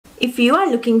If you are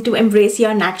looking to embrace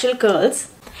your natural curls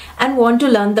and want to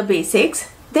learn the basics,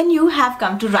 then you have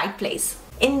come to right place.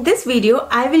 In this video,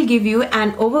 I will give you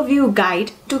an overview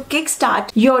guide to kickstart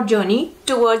your journey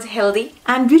towards healthy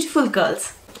and beautiful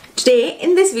curls. Today,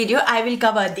 in this video, I will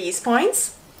cover these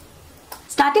points.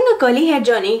 Starting a curly hair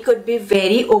journey could be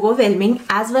very overwhelming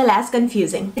as well as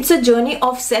confusing. It's a journey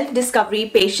of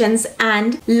self-discovery, patience,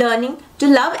 and learning to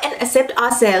love and accept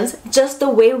ourselves just the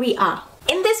way we are.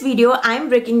 In this video, I am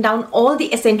breaking down all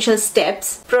the essential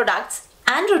steps, products,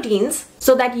 and routines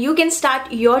so that you can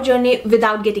start your journey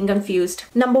without getting confused.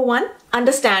 Number 1,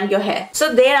 understand your hair.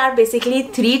 So there are basically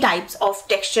 3 types of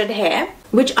textured hair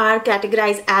which are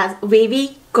categorized as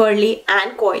wavy, curly,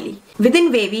 and coily.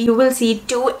 Within wavy, you will see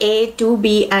 2A,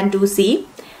 2B, and 2C.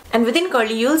 And within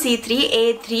curly, you will see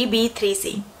 3A, 3B,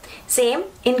 3C. Same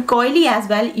in coily as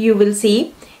well, you will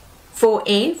see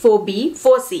 4A, 4B,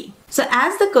 4C. So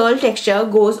as the curl texture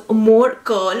goes more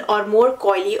curl or more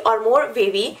coily or more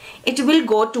wavy, it will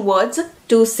go towards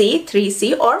 2C,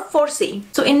 3C or 4C.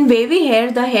 So in wavy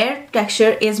hair, the hair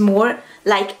texture is more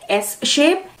like S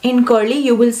shape. In curly,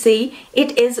 you will see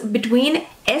it is between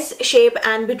S shape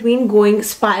and between going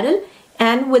spiral.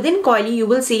 And within coily, you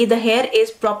will see the hair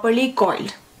is properly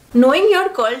coiled. Knowing your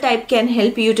curl type can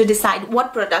help you to decide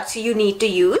what products you need to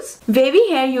use. Wavy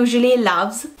hair usually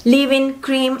loves leave-in,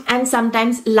 cream, and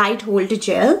sometimes light hold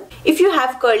gel. If you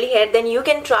have curly hair, then you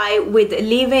can try with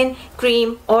leave-in,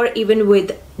 cream, or even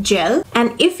with gel.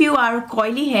 And if you are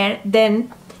coily hair,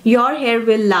 then your hair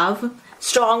will love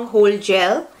strong hold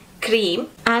gel, cream,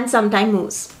 and sometimes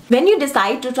mousse. When you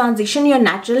decide to transition your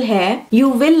natural hair, you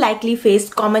will likely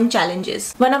face common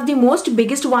challenges. One of the most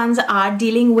biggest ones are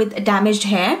dealing with damaged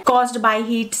hair caused by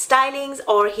heat stylings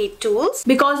or heat tools,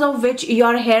 because of which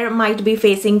your hair might be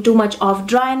facing too much of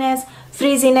dryness,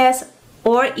 frizziness,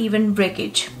 or even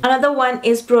breakage. Another one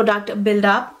is product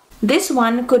buildup. This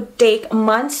one could take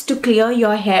months to clear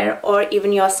your hair or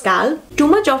even your scalp. Too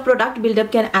much of product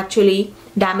buildup can actually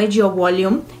damage your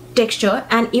volume, texture,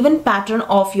 and even pattern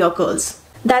of your curls.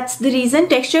 That's the reason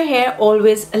texture hair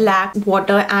always lacks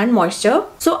water and moisture.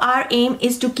 So our aim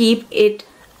is to keep it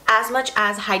as much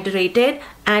as hydrated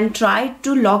and try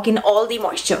to lock in all the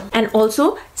moisture, and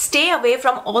also stay away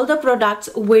from all the products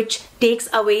which takes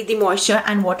away the moisture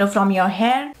and water from your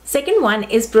hair. Second one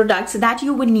is products that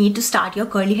you would need to start your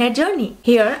curly hair journey.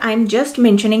 Here I'm just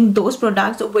mentioning those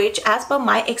products which, as per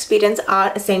my experience,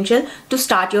 are essential to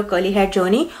start your curly hair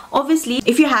journey. Obviously,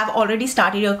 if you have already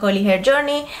started your curly hair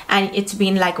journey and it's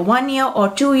been like 1 year or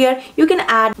 2 years, you can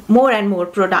add more and more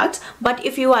products. But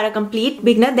if you are a complete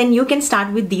beginner, then you can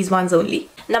start with these ones only.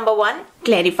 Number 1,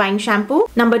 clarifying shampoo.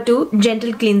 Number 2,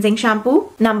 gentle cleansing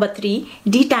shampoo. Number 3,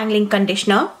 detangling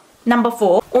conditioner. Number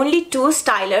 4, only 2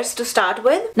 stylers to start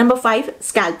with. Number 5,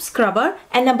 scalp scrubber.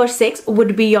 And number 6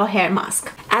 would be your hair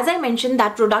mask. As I mentioned,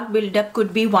 that product buildup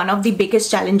could be one of the biggest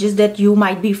challenges that you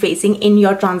might be facing in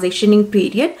your transitioning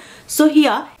period. So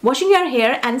here, washing your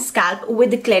hair and scalp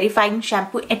with the clarifying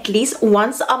shampoo at least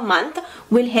once a month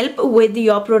will help with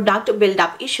your product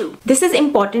buildup issue. This is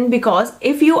important because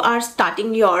if you are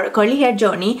starting your curly hair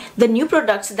journey, the new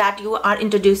products that you are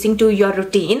introducing to your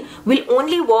routine will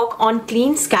only work on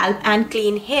clean scalp and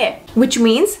clean hair, which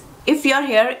means if your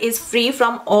hair is free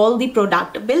from all the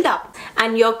product buildup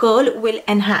and your curl will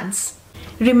enhance.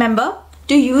 Remember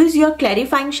to use your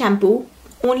clarifying shampoo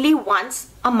only once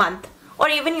a month, or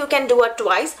even you can do it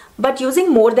twice, but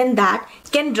using more than that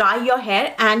can dry your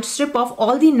hair and strip off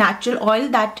all the natural oil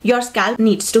that your scalp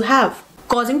needs to have,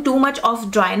 causing too much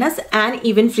of dryness and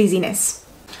even frizziness.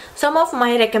 Some of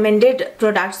my recommended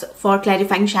products for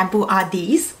clarifying shampoo are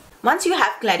these. Once you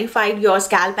have clarified your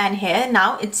scalp and hair,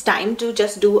 now it's time to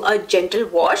just do a gentle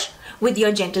wash with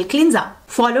your gentle cleanser,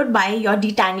 followed by your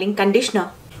detangling conditioner.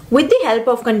 With the help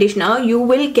of conditioner, you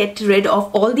will get rid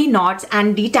of all the knots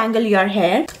and detangle your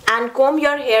hair and comb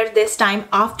your hair this time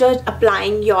after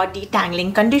applying your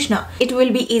detangling conditioner. It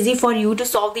will be easy for you to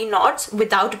solve the knots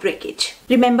without breakage.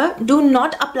 Remember, do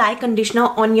not apply conditioner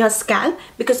on your scalp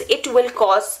because it will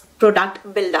cause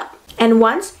product buildup. And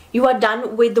once you are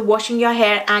done with washing your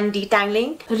hair and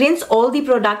detangling, rinse all the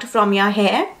product from your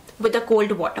hair with the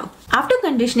cold water. After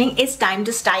conditioning, it's time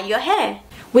to style your hair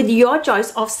with your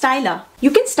choice of styler. You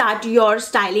can start your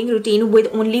styling routine with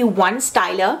only 1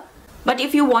 styler, but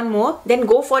if you want more, then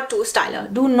go for 2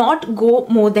 styler. Do not go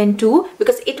more than 2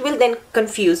 because it will then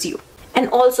confuse you. And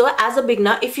also, as a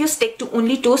beginner, if you stick to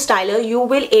only 2 styler, you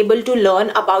will able to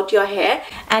learn about your hair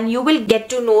and you will get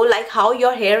to know like how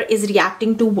your hair is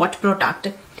reacting to what product.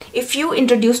 If you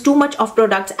introduce too much of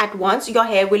products at once, your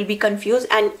hair will be confused,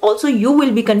 and also you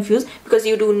will be confused because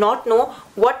you do not know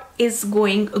what is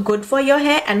going good for your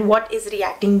hair and what is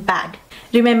reacting bad.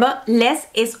 Remember, less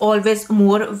is always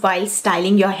more while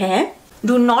styling your hair.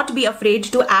 Do not be afraid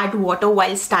to add water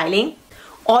while styling.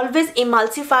 Always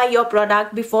emulsify your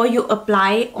product before you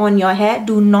apply on your hair.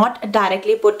 Do not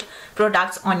directly put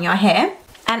products on your hair.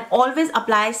 And always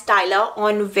apply styler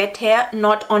on wet hair,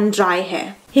 not on dry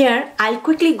hair. Here, I'll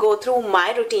quickly go through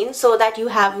my routine so that you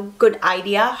have a good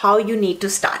idea how you need to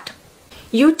start.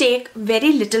 You take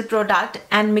very little product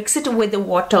and mix it with the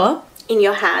water in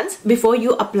your hands before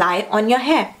you apply on your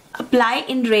hair. Apply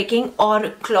in raking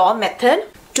or claw method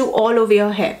to all over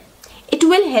your hair. It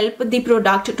will help the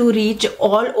product to reach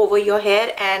all over your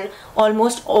hair and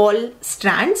almost all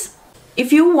strands.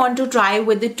 If you want to try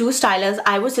with the two stylers,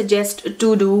 I would suggest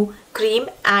to do cream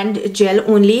and gel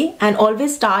only, and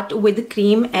always start with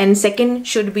cream and second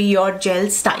should be your gel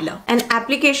styler. And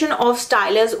application of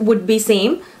stylers would be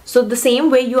same. So the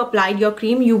same way you applied your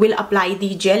cream, you will apply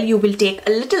the gel. You will take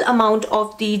a little amount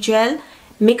of the gel,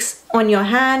 mix on your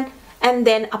hand and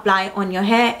then apply on your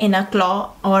hair in a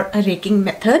claw or a raking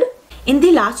method. In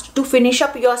the last, to finish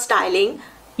up your styling,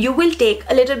 you will take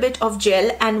a little bit of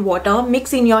gel and water,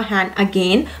 mix in your hand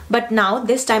again, but now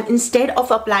this time instead of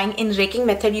applying in raking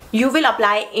method, you will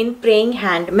apply in praying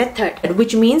hand method,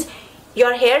 which means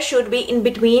your hair should be in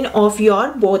between of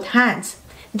your both hands.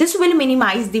 This will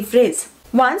minimize the frizz.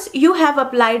 Once you have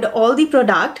applied all the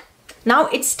product, now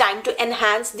it's time to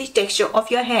enhance the texture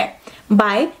of your hair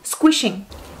by squishing,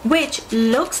 which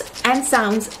looks and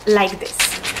sounds like this.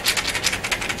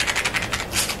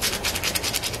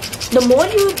 The more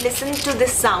you listen to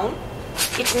this sound,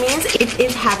 it means it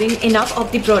is having enough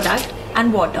of the product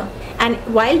and water. And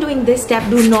while doing this step,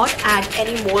 do not add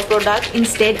any more product,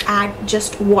 instead add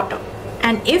just water.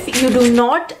 And if you do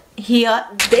not hear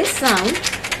this sound,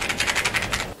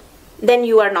 then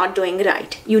you are not doing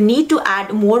right. You need to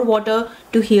add more water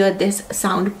to hear this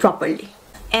sound properly.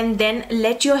 And then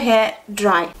let your hair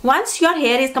dry. Once your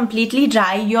hair is completely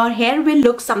dry, your hair will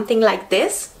look something like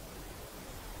this,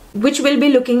 which will be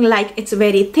looking like it's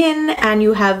very thin and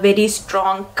you have very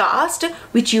strong cast,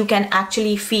 which you can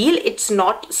actually feel. It's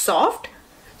not soft.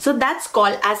 So that's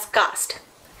called as cast.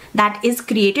 That is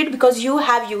created because you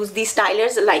have used the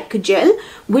stylers like gel,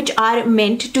 which are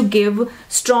meant to give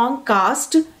strong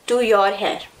cast to your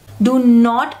hair. Do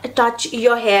not touch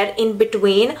your hair in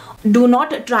between. Do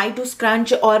not try to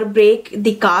scrunch or break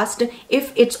the cast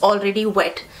if it's already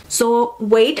wet. So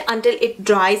wait until it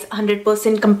dries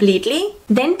 100% completely.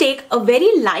 Then take a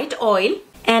very light oil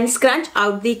and scrunch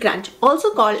out the crunch,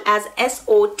 also called as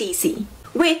SOTC,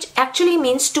 which actually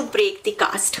means to break the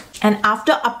cast. And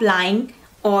after applying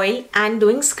oil and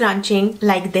doing scrunching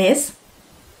like this,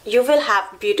 you will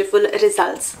have beautiful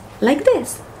results like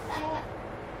this.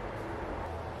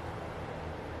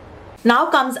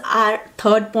 Now comes our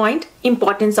third point,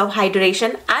 importance of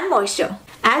hydration and moisture.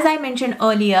 As I mentioned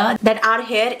earlier that our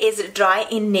hair is dry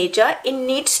in nature, it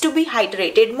needs to be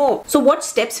hydrated more. So what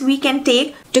steps we can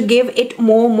take to give it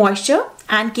more moisture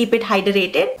and keep it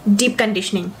hydrated? Deep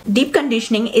conditioning. Deep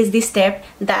conditioning is the step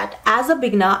that as a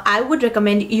beginner I would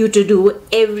recommend you to do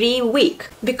every week,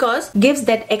 because gives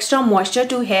that extra moisture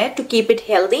to hair to keep it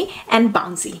healthy and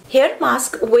bouncy. Hair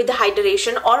mask with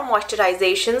hydration or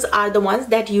moisturizations are the ones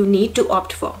that you need to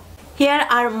opt for. Here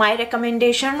are my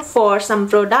recommendation for some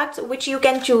products which you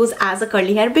can choose as a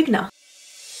curly hair beginner.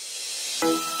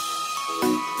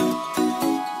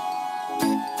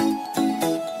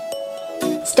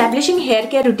 Establishing hair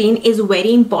care routine is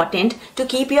very important to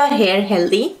keep your hair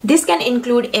healthy. This can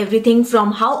include everything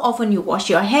from how often you wash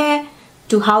your hair,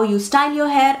 to how you style your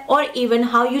hair, or even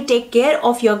how you take care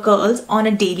of your curls on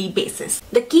a daily basis.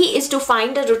 The key is to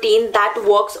find a routine that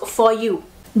works for you.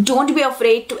 Don't be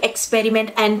afraid to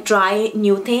experiment and try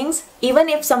new things. Even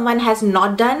if someone has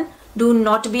not done, do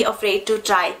not be afraid to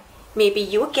try. Maybe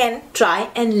you can try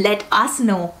and let us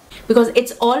know, because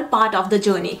it's all part of the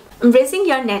journey. Embracing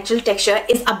your natural texture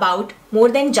is about more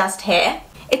than just hair.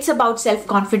 It's about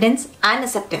self-confidence and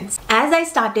acceptance. As I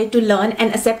started to learn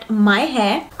and accept my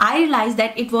hair, I realized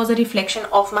that it was a reflection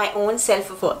of my own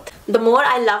self-worth. The more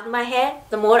I loved my hair,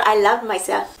 the more I loved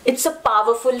myself. It's a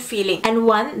powerful feeling and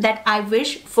one that I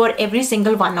wish for every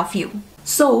single one of you.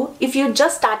 So, if you're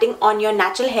just starting on your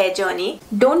natural hair journey,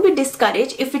 don't be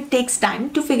discouraged if it takes time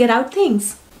to figure out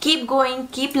things. Keep going,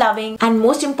 keep loving, and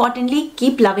most importantly,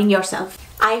 keep loving yourself.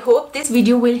 I hope this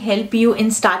video will help you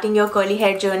in starting your curly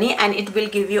hair journey, and it will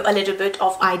give you a little bit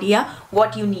of idea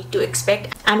what you need to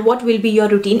expect and what will be your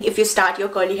routine if you start your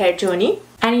curly hair journey.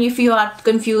 And if you are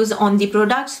confused on the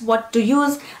products, what to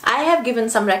use, I have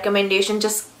given some recommendation.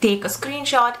 Just take a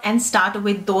screenshot and start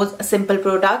with those simple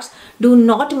products. Do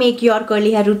not make your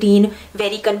curly hair routine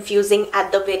very confusing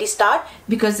at the very start,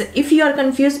 because if you are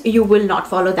confused, you will not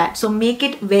follow that. So make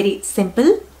it very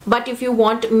simple. But if you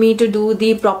want me to do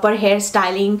the proper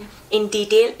hairstyling in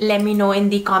detail, let me know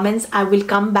in the comments. I will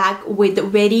come back with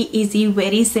very easy,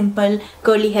 very simple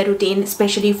curly hair routine,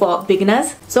 especially for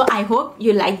beginners. So I hope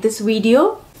you like this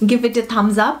video. Give it a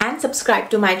thumbs up and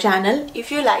subscribe to my channel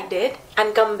if you liked it,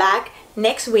 and come back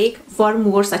next week for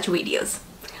more such videos.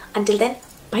 Until then,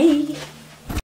 bye.